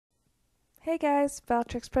Hey guys,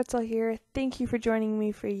 Valtrix Pretzel here. Thank you for joining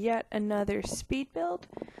me for yet another speed build.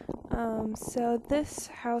 So this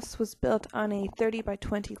house was built on a 30 by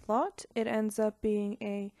 20 lot. It ends up being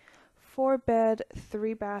a 4-bed,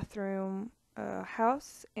 3-bathroom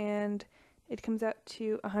house, and it comes out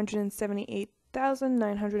to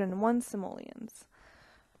 178,901 simoleons.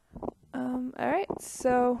 Alright,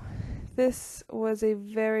 so this was a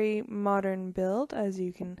very modern build, as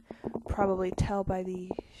you can probably tell by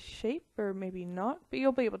the shape, or maybe not, but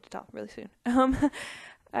you'll be able to tell really soon.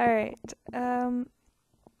 Alright,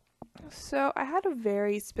 so I had a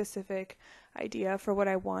very specific idea for what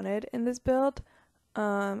I wanted in this build,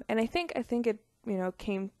 and I think it,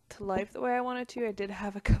 came to life the way I wanted to. I did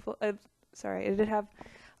have I did have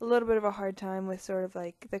a little bit of a hard time with sort of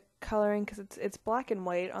like the coloring, because it's black and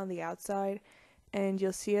white on the outside, and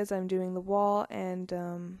you'll see as I'm doing the wall and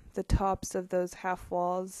the tops of those half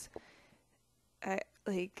walls,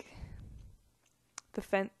 like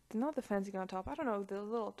not the fencing on top, I don't know, the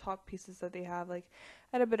little top pieces that they have, like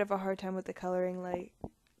I had a bit of a hard time with the coloring. Like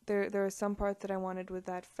there are some parts that I wanted with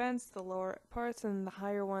that fence, the lower parts, and the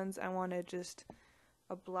higher ones I wanted just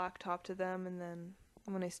a black top to them. And then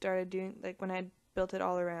when I started doing, like when I built it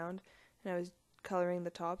all around and I was coloring the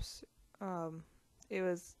tops, it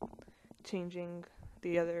was changing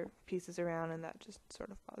the other pieces around, and that just sort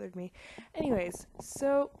of bothered me. Anyways,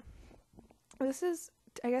 so this is,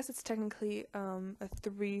 I guess it's technically a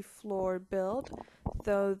 3-floor build,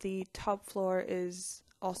 though the top floor is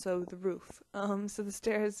also the roof. So the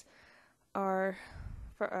stairs are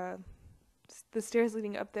the stairs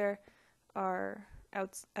leading up there are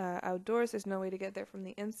outdoors. There's no way to get there from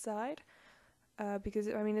the inside, because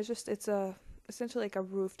it's essentially like a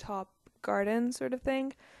rooftop garden sort of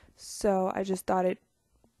thing. So I just thought I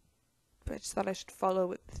should follow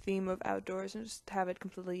with the theme of outdoors and just have it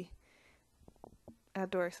completely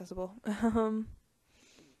outdoor accessible.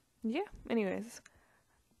 Yeah, anyways.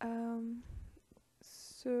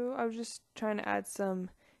 So I was just trying to add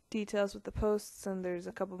some details with the posts, and there's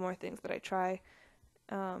a couple more things that I try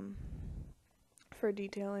for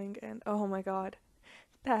detailing, and oh my god,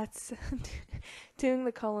 that's doing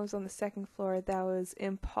the columns on the second floor, that was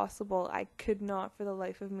impossible. I could not for the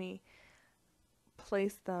life of me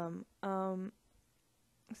place them.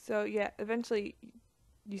 So yeah, eventually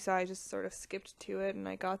you saw I just sort of skipped to it and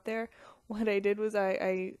I got there. What I did was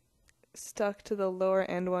I stuck to the lower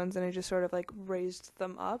end ones, and I just sort of like raised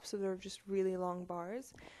them up so they're just really long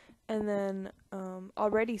bars. And then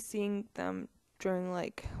already seeing them during,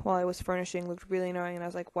 like, while I was furnishing looked really annoying, and I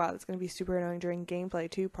was like, wow, that's going to be super annoying during gameplay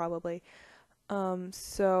too, probably.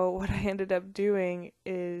 So what I ended up doing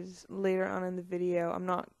is later on in the video, I'm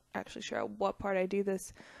not actually sure at what part I do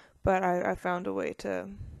this, but I found a way to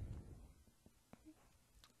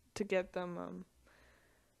get them,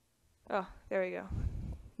 oh, there we go,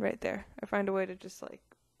 right there. I find a way to just like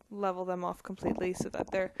level them off completely so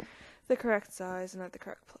that they're the correct size and at the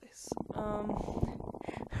correct place.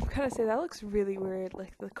 I've gotta say, that looks really weird,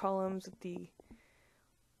 like the columns with the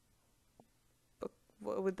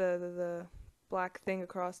black thing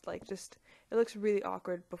across, like, just, it looks really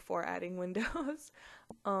awkward before adding windows.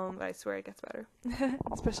 But I swear it gets better,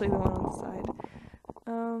 especially the one on the side.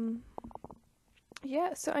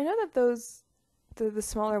 Yeah, so I know that the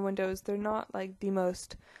smaller windows, they're not like the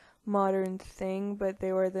most modern thing, but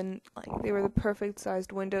they were the perfect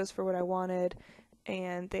sized windows for what I wanted,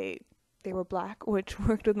 and they were black, which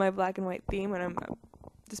worked with my black and white theme, and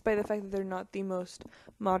despite the fact that they're not the most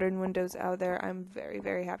modern windows out there, I'm very,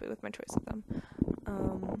 very happy with my choice of them.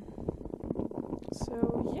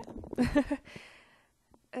 So yeah.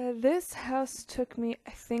 This house took me,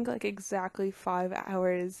 I think, like exactly 5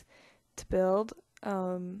 hours to build,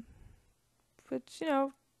 which,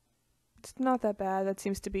 it's not that bad. That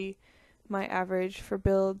seems to be my average for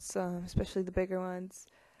builds, especially the bigger ones.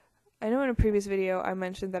 I know in a previous video I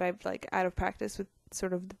mentioned that I'm like out of practice with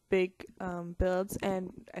sort of the big builds,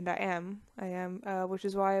 and I am, which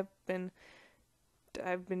is why I've been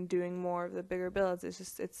doing more of the bigger builds.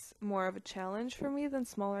 It's more of a challenge for me than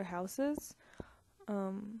smaller houses.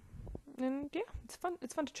 And yeah, it's fun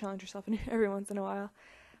to challenge yourself every once in a while.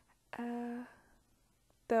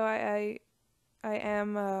 Though I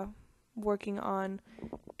am working on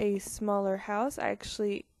a smaller house. I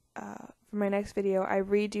actually, for my next video, I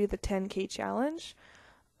redo the 10K challenge,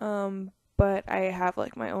 but I have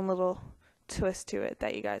like my own little twist to it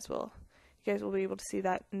that you guys will be able to see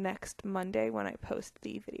that next Monday when I post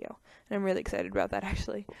the video, and I'm really excited about that,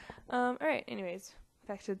 actually. Alright, anyways,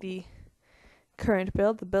 back to the current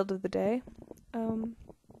build, the build of the day.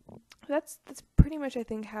 That's pretty much, I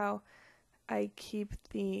think, how I keep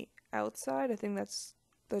the outside. I think that's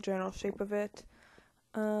the general shape of it.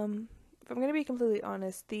 If I'm gonna be completely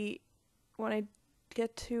honest, when I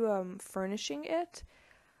get to furnishing it,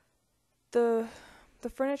 the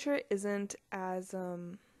furniture isn't as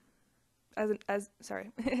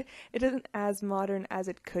sorry, it isn't as modern as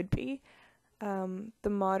it could be. The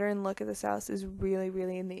modern look of this house is really,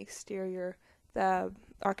 really in the exterior, the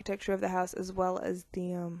architecture of the house, as well as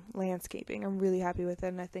the landscaping. I'm really happy with it,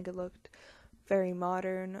 and I think it looked very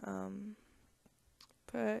modern.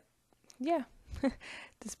 But yeah,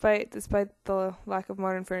 despite the lack of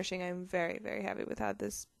modern furnishing, I'm very, very happy with how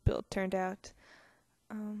this build turned out.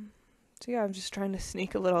 So yeah, I'm just trying to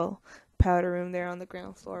sneak a little powder room there on the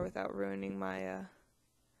ground floor without ruining my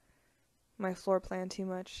my floor plan too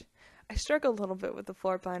much. I struggle a little bit with the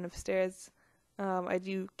floor plan upstairs. I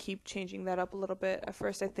do keep changing that up a little bit. At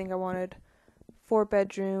first, I think I wanted 4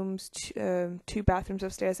 bedrooms, 2 bathrooms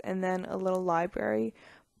upstairs, and then a little library.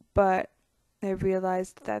 But I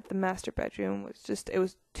realized that the master bedroom it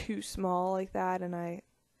was too small like that, and I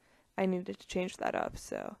needed to change that up.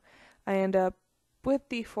 So I end up with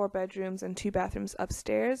the 4 bedrooms and 2 bathrooms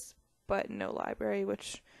upstairs, but no library,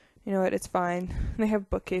 which, you know what, it's fine. They have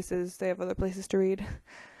bookcases, they have other places to read.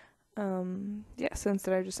 So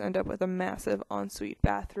instead I just end up with a massive ensuite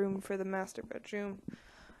bathroom for the master bedroom.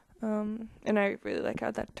 And I really like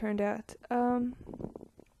how that turned out. Alright,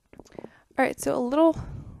 so a little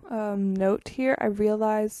note here. I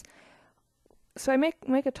realize, so I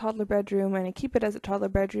make a toddler bedroom and I keep it as a toddler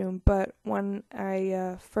bedroom, but when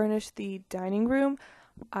I furnished the dining room,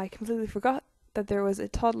 I completely forgot that there was a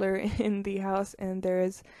toddler in the house, and there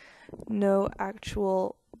is no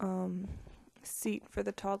actual seat for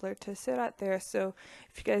the toddler to sit at there. So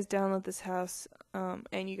if you guys download this house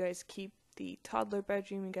and you guys keep the toddler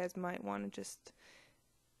bedroom, you guys might want to just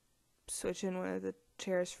switch in one of the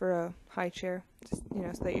chairs for a high chair, just, you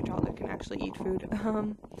know, so that your toddler can actually eat food.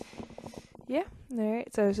 Yeah,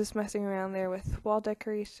 alright, so I was just messing around there with wall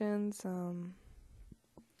decorations.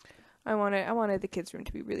 I wanted the kids' room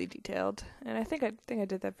to be really detailed, and I think I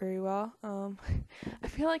did that very well. I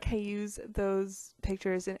feel like I use those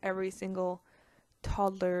pictures in every single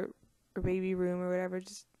toddler or baby room or whatever.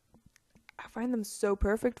 Just I find them so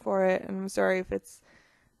perfect for it, and I'm sorry if it's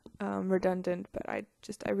redundant, but I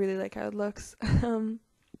really like how it looks.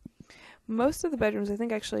 Most of the bedrooms, I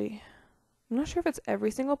think, actually, I'm not sure if it's every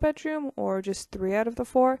single bedroom or just 3 out of the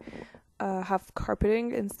 4 have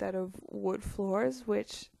carpeting instead of wood floors,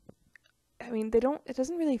 which, I mean, it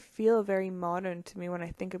doesn't really feel very modern to me when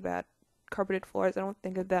I think about carpeted floors. I don't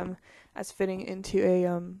think of them as fitting into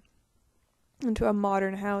a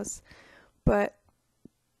modern house. But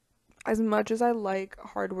as much as I like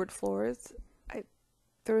hardwood floors,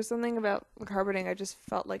 there was something about the carpeting, I just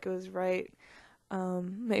felt like it was right.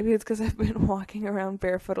 Maybe it's because I've been walking around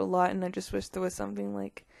barefoot a lot, and I just wish there was something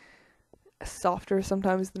like softer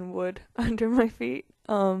sometimes than wood under my feet.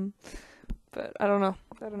 But I don't know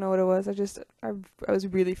what it was. I was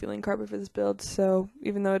really feeling carpet for this build, so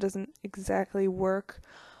even though it doesn't exactly work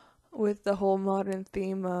with the whole modern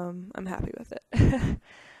theme, I'm happy with it.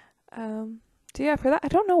 So yeah, for that, I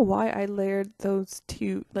don't know why I layered those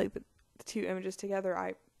two, like the 2 images together.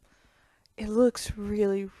 It looks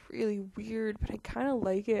really, really weird, but I kind of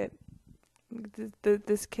like it.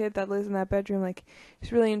 This kid that lives in that bedroom, like,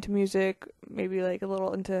 he's really into music, maybe like a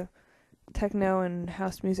little into techno and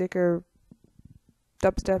house music or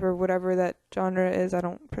dubstep or whatever that genre is. I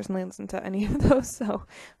don't personally listen to any of those, so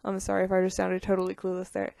I'm sorry if I just sounded totally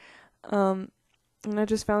clueless there. And I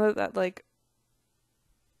just found out that, like,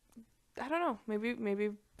 I don't know,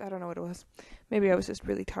 maybe I don't know what it was. Maybe I was just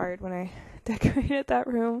really tired when I decorated that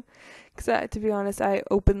room. Because to be honest, I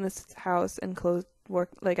opened this house and closed work.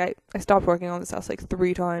 Like, I stopped working on this house like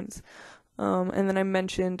 3 times. And then I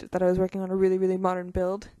mentioned that I was working on a really, really modern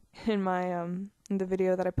build in my in the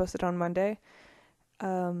video that I posted on Monday.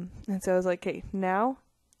 And so I was like, hey, now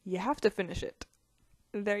you have to finish it.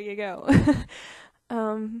 There you go.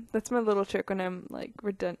 That's my little trick when I'm like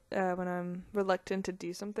when I'm reluctant to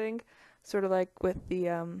do something. Sort of like with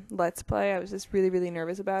the Let's Play, I was just really, really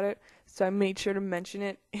nervous about it. So I made sure to mention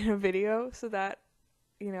it in a video so that,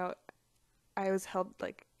 you know, I was held,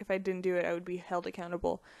 like, if I didn't do it, I would be held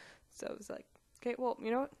accountable. So I was like, okay, well,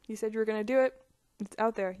 you know what? You said you were going to do it. It's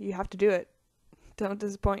out there. You have to do it. Don't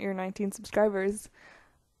disappoint your 19 subscribers.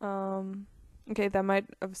 Okay, that might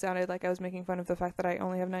have sounded like I was making fun of the fact that I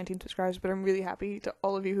only have 19 subscribers, but I'm really happy to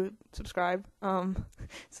all of you who subscribe. So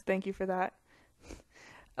thank you for that.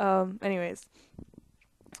 Anyways,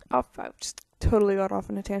 I just totally got off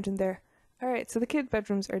on a tangent there. Alright, so the kid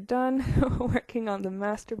bedrooms are done. Working on the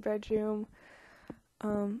master bedroom.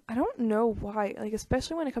 I don't know why, like,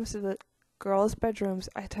 especially when it comes to the girls' bedrooms,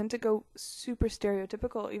 I tend to go super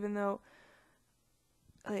stereotypical, even though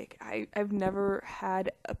like I've never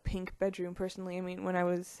had a pink bedroom personally. I mean, when I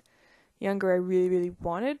was younger, I really really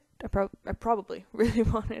wanted I probably really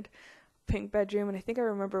wanted a pink bedroom, and I think I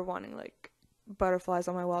remember wanting like butterflies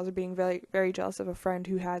on my walls, or being very very jealous of a friend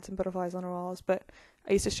who had some butterflies on her walls. But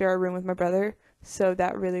I used to share a room with my brother, so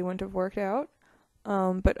that really wouldn't have worked out.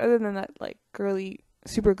 But other than that, like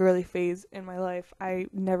super girly phase in my life, I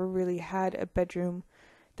never really had a bedroom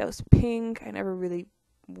that was pink. I never really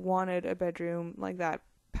wanted a bedroom like that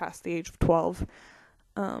past the age of 12.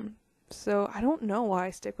 So I don't know why I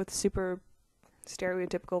stick with super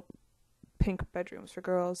stereotypical pink bedrooms for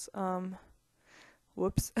girls.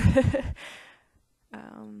 Whoops.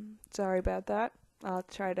 Sorry about that. I'll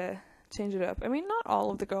try to change it up. I mean, not all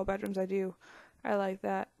of the girl bedrooms I like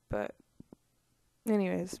that, but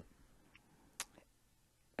anyways,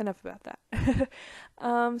 enough about that.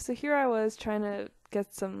 So here I was trying to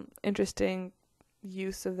get some interesting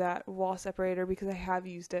use of that wall separator, because I have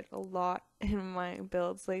used it a lot in my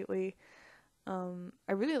builds lately.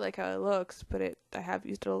 I really like how it looks, but I have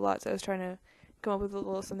used it a lot, so I was trying to come up with a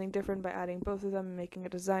little something different by adding both of them and making a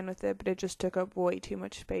design with it, but it just took up way too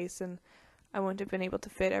much space, and I wouldn't have been able to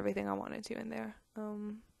fit everything I wanted to in there.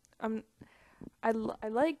 I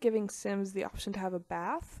like giving Sims the option to have a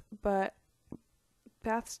bath, but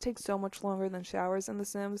baths take so much longer than showers in The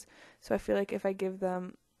Sims, so I feel like if I give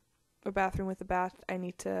them a bathroom with a bath, I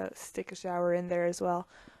need to stick a shower in there as well.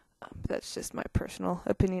 That's just my personal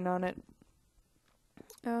opinion on it.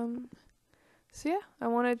 So yeah, I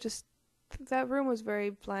want to just, that room was very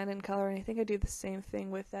bland in color, and I think I do the same thing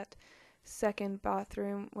with that second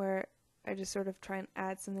bathroom, where I just sort of try and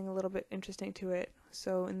add something a little bit interesting to it.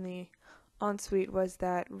 So in the ensuite was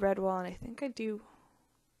that red wall, and I think I do,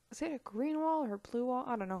 is it a green wall or a blue wall?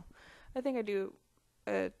 I don't know. I think I do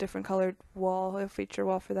a different colored wall, a feature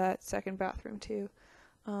wall for that second bathroom too.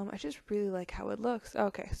 I just really like how it looks.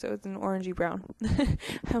 Okay, so it's an orangey brown.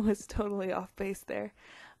 I was totally off base there.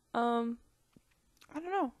 I don't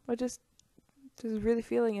know. I just really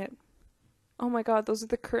feeling it. Oh my god, those are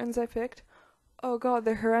the curtains I picked. Oh god,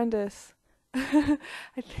 they're horrendous.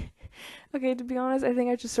 Okay, to be honest, I think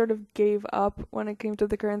I just sort of gave up when it came to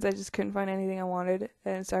the curtains. I just couldn't find anything I wanted,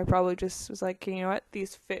 and so I probably just was like, you know what, they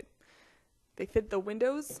fit the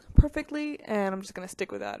windows perfectly, and I'm just gonna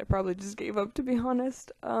stick with that. I probably just gave up, to be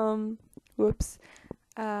honest. Whoops.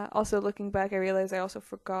 Also looking back, I realized I also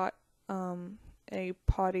forgot a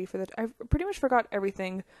potty I pretty much forgot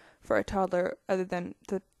everything for a toddler other than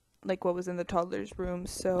what was in the toddler's room,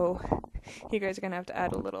 so you guys are gonna have to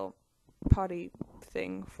add a little potty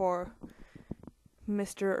thing for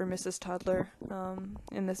Mr. or Mrs. Toddler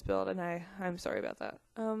in this build, and I'm sorry about that.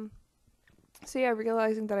 So yeah,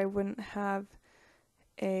 realizing that I wouldn't have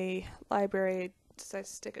a library, I decided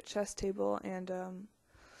to stick a chess table and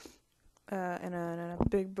a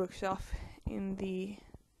big bookshelf in the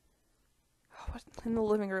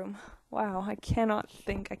living room. Wow, I cannot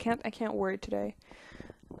think. I can't word today.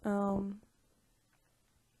 But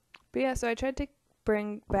yeah, so I tried to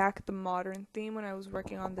bring back the modern theme when I was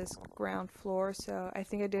working on this ground floor, so I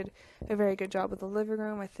think I did a very good job with the living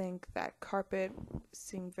room. I think that carpet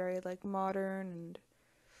seemed very modern, and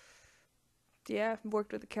yeah, I've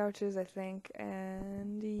worked with the couches, I think,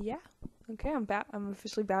 and yeah. Okay, I'm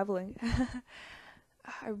officially babbling.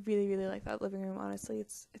 I really really like that living room, honestly.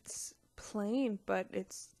 It's plain, but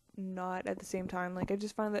it's not at the same time. I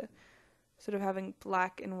just find that sort of having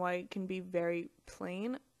black and white can be very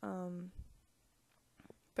plain,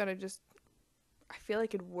 but I feel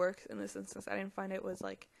like it works in this instance. I didn't find it was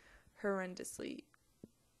horrendously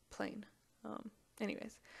plain.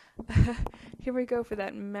 Anyways, here we go for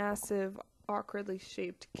that massive, awkwardly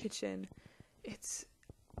shaped kitchen.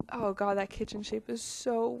 Oh god, that kitchen shape is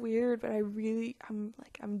so weird, but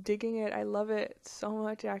I'm digging it. I love it so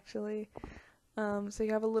much, actually. So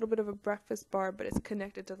you have a little bit of a breakfast bar, but it's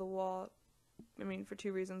connected to the wall. I mean, for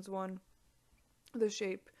two reasons. One, the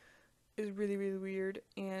shape is really, really weird,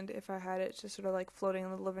 and if I had it just sort of floating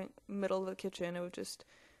in the middle of the kitchen, it would just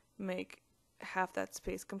make half that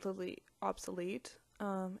space completely obsolete.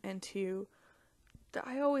 And two,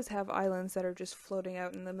 I always have islands that are just floating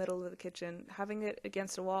out in the middle of the kitchen. Having it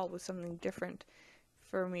against a wall was something different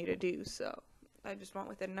for me to do, so I just went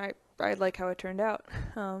with it, and I like how it turned out.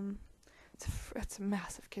 It's a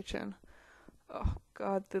massive kitchen. Oh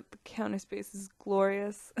god, the counter space is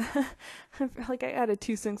glorious. I feel like I added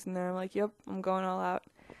 2 sinks in there. I'm like, yep, I'm going all out.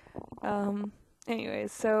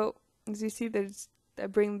 Anyways, so as you see, I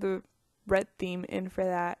bring the red theme in for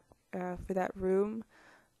that room.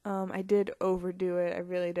 I did overdo it. I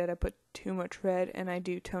really did. I put too much red, and I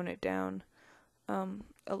do tone it down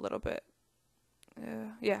a little bit.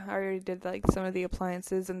 Yeah, I already did like some of the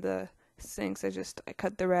appliances and the sinks. I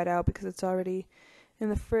cut the red out because it's already in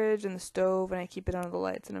the fridge and the stove, and I keep it under the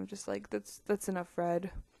lights, and I'm just like, that's enough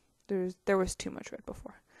red. There was too much red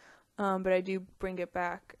before. But I do bring it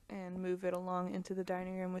back and move it along into the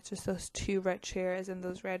dining room, which is those 2 red chairs and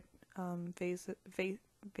those red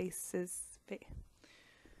vases. I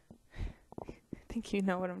think you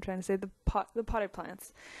know what I'm trying to say. The potted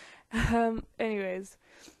plants. Anyways,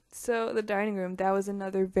 so the dining room, that was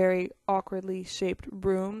another very awkwardly shaped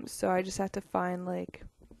room. So I just had to find like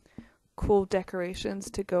cool decorations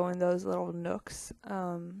to go in those little nooks,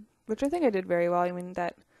 which I think I did very well. I mean,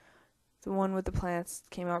 that the one with the plants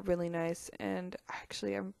came out really nice, and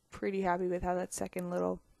actually I'm pretty happy with how that second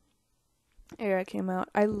little area came out.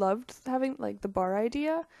 I loved having like the bar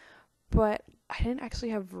idea, but I didn't actually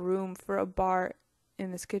have room for a bar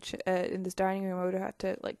in this kitchen, in this dining room. I would have had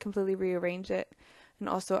to like completely rearrange it, and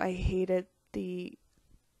also I hated the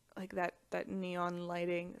like that neon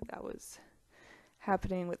lighting that was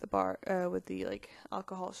happening with the bar, with the like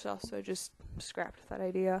alcohol shelf. So I just scrapped that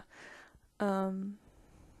idea.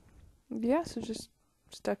 Yeah, so just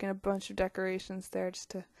stuck in a bunch of decorations there just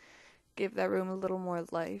to give that room a little more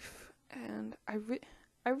life. And I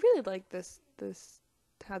really like this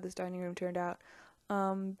how this dining room turned out.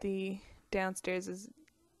 The downstairs is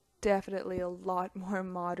definitely a lot more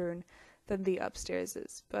modern than the upstairs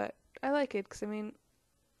is, but I like it because the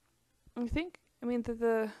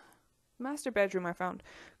master bedroom I found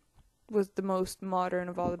was the most modern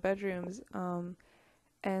of all the bedrooms.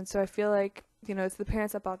 And so I feel like, it's the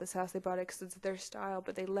parents that bought this house. They bought it because it's their style,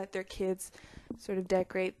 but they let their kids sort of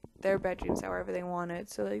decorate their bedrooms however they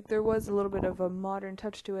wanted. So, like, there was a little bit of a modern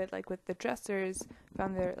touch to it, like with the dressers.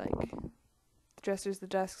 Found their, like, the dressers, the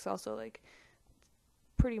desks also, like,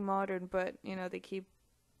 pretty modern, but, they keep,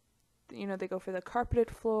 they go for the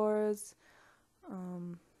carpeted floors.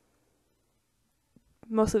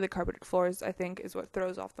 Mostly the carpeted floors, I think, is what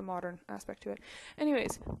throws off the modern aspect to it.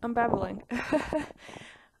 Anyways, I'm babbling.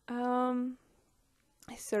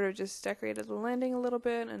 I sort of just decorated the landing a little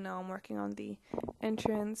bit, and now I'm working on the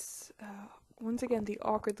entrance. Once again, the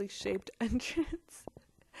awkwardly shaped entrance.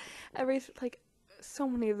 So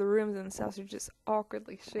many of the rooms in this house are just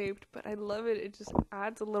awkwardly shaped, but I love it. It just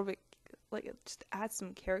adds a little bit, it just adds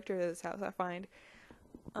some character to this house, I find.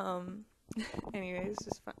 Anyways,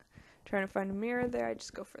 just fun. Trying to find a mirror there. I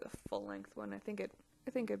just go for the full length one. I think it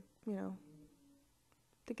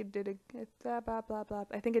did it. Blah blah blah blah.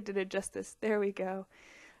 I think it did it justice. There we go.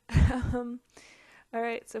 All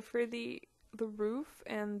right. So for the roof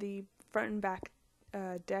and the front and back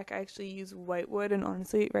deck, I actually use whitewood, and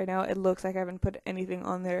honestly, right now it looks like I haven't put anything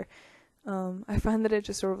on there. I find that it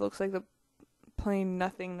just sort of looks like the plain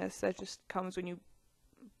nothingness that just comes when you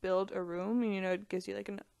build a room. It gives you like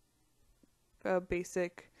a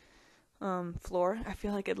basic floor. I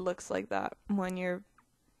feel like it looks like that when you're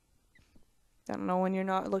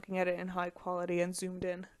not looking at it in high quality and zoomed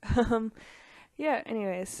in. Yeah,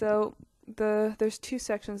 anyway, so there's 2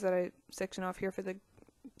 sections that I section off here for the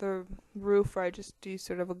roof, where I just do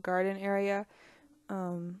sort of a garden area,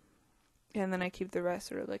 and then I keep the rest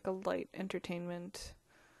sort of like a light entertainment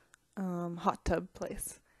hot tub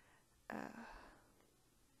place.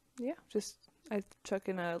 Yeah, just I chuck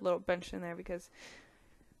in a little bench in there because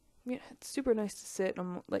it's super nice to sit.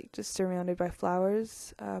 I'm like just surrounded by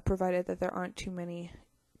flowers, provided that there aren't too many,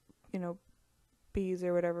 bees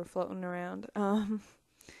or whatever floating around.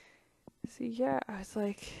 So yeah, I was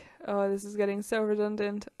like, oh, this is getting so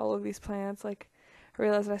redundant. All of these plants. Like, I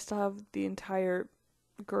realized I still have the entire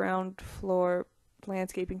ground floor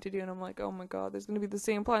landscaping to do, and I'm like, oh my god, there's gonna be the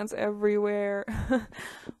same plants everywhere.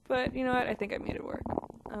 But you know what? I think I made it work.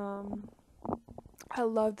 I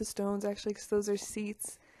love the stones actually, because those are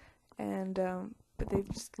seats. And but they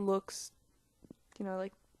just looks,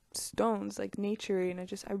 like stones, like naturey, and I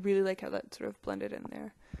really like how that sort of blended in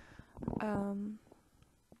there.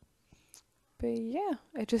 But yeah,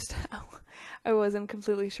 I wasn't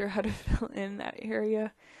completely sure how to fill in that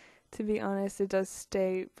area. To be honest, it does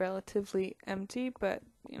stay relatively empty, but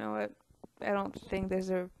you know what? I don't think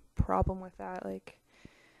there's a problem with that. Like,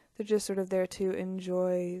 they're just sort of there to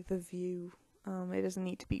enjoy the view. It doesn't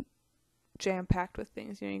need to be jam-packed with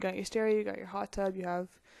things. You got your stereo, you got your hot tub, you have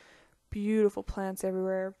beautiful plants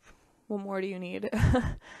everywhere. What more do you need?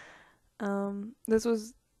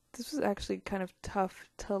 This was actually kind of tough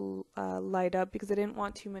to light up, because I didn't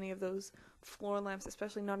want too many of those floor lamps,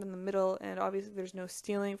 especially not in the middle, and obviously there's no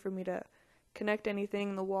ceiling for me to connect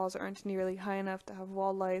anything. The walls aren't nearly high enough to have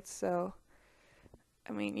wall lights, so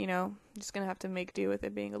I'm just gonna have to make do with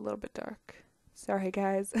it being a little bit dark. Sorry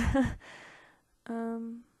guys.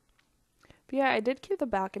 Um, but yeah, I did keep the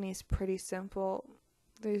balconies pretty simple.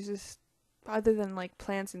 There's just, other than like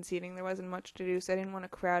plants and seating, there wasn't much to do, so I didn't want to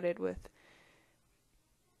crowd it with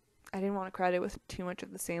too much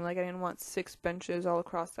of the same. Like I didn't want 6 benches all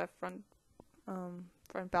across that front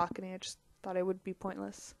balcony. I just thought it would be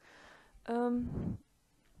pointless. Um,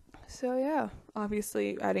 so yeah,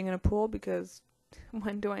 obviously adding in a pool, because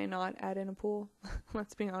when do I not add in a pool?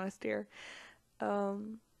 Let's be honest here.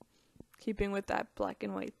 Um, Keeping with that black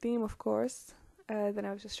and white theme, of course. Then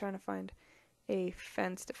I was just trying to find a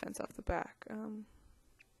fence to fence off the back.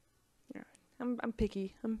 Yeah, I'm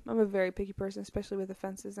picky. I'm a very picky person, especially with the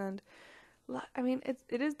fences. And I mean, it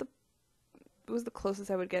was the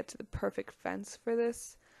closest I would get to the perfect fence for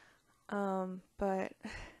this. But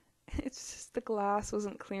it's just the glass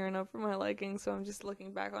wasn't clear enough for my liking. So I'm just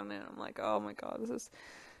looking back on it, and I'm like, oh my god,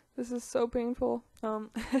 this is so painful.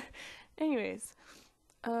 Anyways,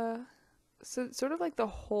 so sort of like the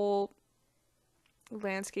whole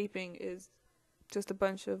landscaping is just a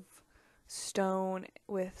bunch of stone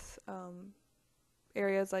with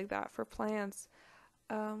areas like that for plants,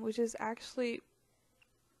 which is actually,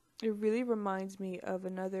 it really reminds me of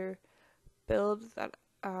another build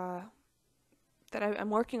I'm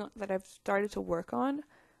working on, that I've started to work on.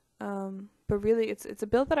 But really, it's a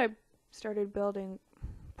build that I started building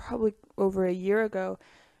probably over a year ago,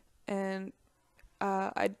 and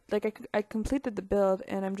I completed the build,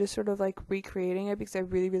 and I'm just sort of like recreating it because I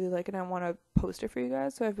really really like it and I want to post it for you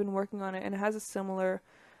guys. So I've been working on it, and it has a similar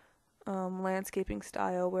landscaping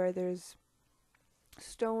style where there's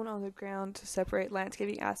stone on the ground to separate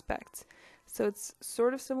landscaping aspects. So it's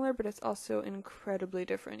sort of similar, but it's also incredibly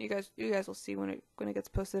different. You guys will see when it gets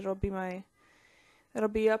posted. It'll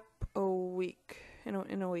be up a week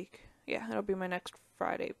in a week. Yeah, it'll be my next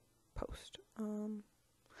Friday post.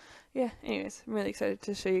 Yeah. Anyways, I'm really excited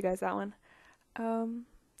to show you guys that one.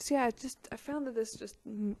 So yeah, I found that this just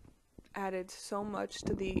added so much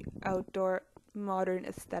to the outdoor modern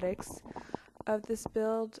aesthetics of this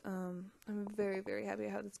build. I'm very very happy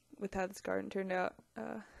with how this garden turned out.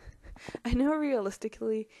 I know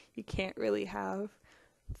realistically you can't really have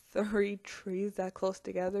 3 trees that close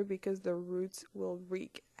together because the roots will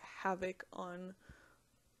wreak havoc on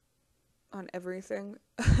everything.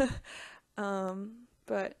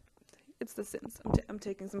 But it's The Sims. I'm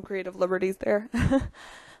taking some creative liberties there.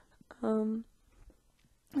 So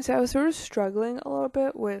I was sort of struggling a little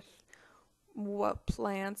bit with what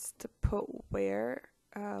plants to put where,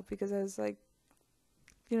 because I was like,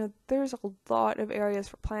 there's a lot of areas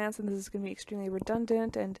for plants, and this is going to be extremely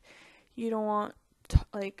redundant, and you don't want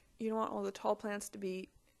all the tall plants to be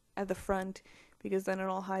at the front, because then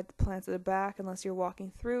it'll hide the plants at the back unless you're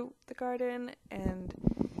walking through the garden,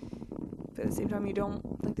 but at the same time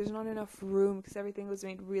there's not enough room because everything was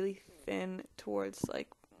made really thin towards like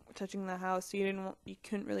touching the house, so you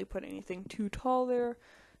couldn't really put anything too tall there.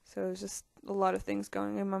 So it was just a lot of things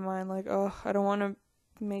going in my mind, like, oh, I don't want to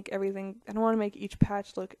make each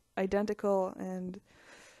patch look identical, and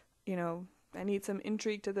I need some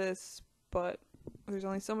intrigue to this, but there's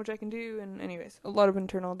only so much I can do. And anyways, a lot of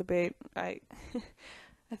internal debate. I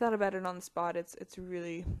thought about it on the spot. It's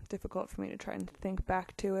really difficult for me to try and think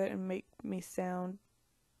back to it and make me sound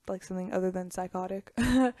like something other than psychotic.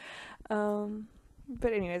 But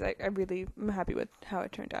anyways, I'm happy with how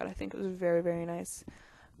it turned out. I think it was very very nice,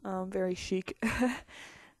 very chic.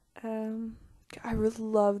 I really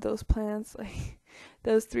love those plants. Like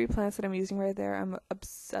those 3 plants that I'm using right there, I'm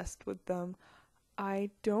obsessed with them.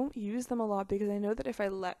 I don't use them a lot because I know that if I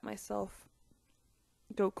let myself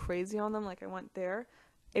go crazy on them like I went there,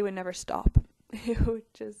 it would never stop. It would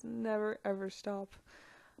just never ever stop.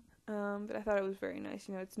 But I thought it was very nice.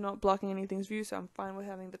 It's not blocking anything's view, so I'm fine with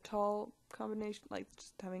having the tall combination, like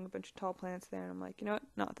just having a bunch of tall plants there. And I'm like, you know what?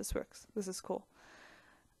 No, this works. This is cool.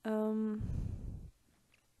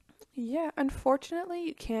 Yeah, unfortunately,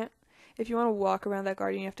 you can't. If you want to walk around that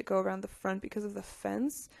garden, you have to go around the front because of the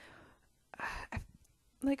fence.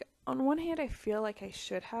 Like, on one hand, I feel like I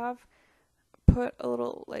should have put a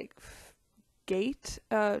little, like, gate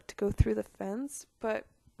to go through the fence, but,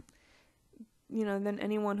 then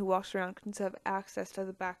anyone who walks around can have access to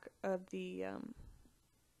the back of the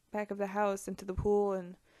house and to the pool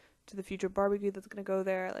and to the future barbecue that's going to go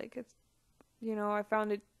there. Like, it's, I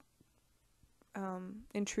found it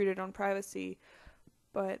intruded on privacy,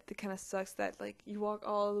 but it kind of sucks that like you walk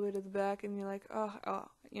all the way to the back and you're like, oh,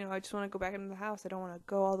 I just want to go back into the house. I don't want to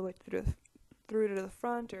go all the way through to the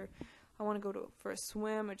front, or I want to go for a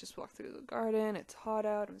swim. I just walk through the garden. It's hot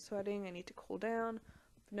out. I'm sweating. I need to cool down.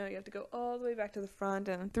 But no, you have to go all the way back to the front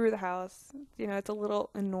and through the house. It's a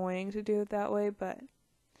little annoying to do it that way, but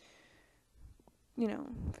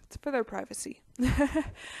it's for their privacy.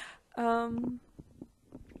 um,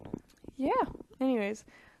 yeah. Anyways,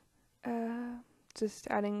 just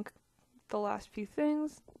adding the last few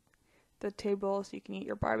things. The table so you can eat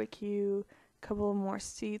your barbecue. A couple more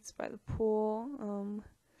seats by the pool.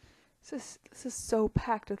 This is so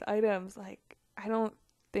packed with items. Like, I don't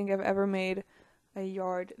think I've ever made a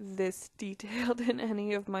yard this detailed in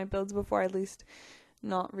any of my builds before, at least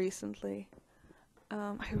not recently.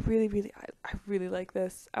 I really like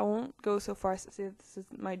this. I won't go so far as to say that this is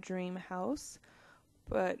my dream house,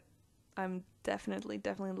 but I'm definitely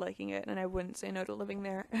liking it, and I wouldn't say no to living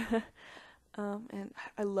there. And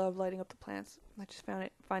I love lighting up the plants. I just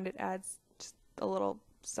find it adds just a little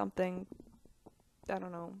something. I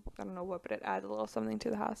don't know what, but it adds a little something to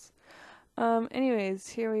the house. Anyways,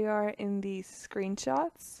 here we are in the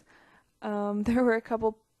screenshots. There were a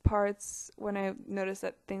couple parts when I noticed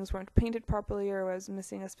that things weren't painted properly or I was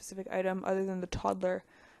missing a specific item other than the toddler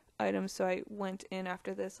item, so I went in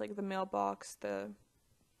after this, like the mailbox, the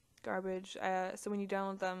garbage. So when you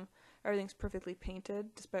download them, everything's perfectly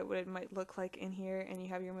painted, despite what it might look like in here, and you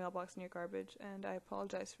have your mailbox and your garbage, and I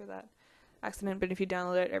apologize for that accident, but if you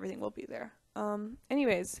download it, everything will be there.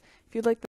 Anyways, if you'd like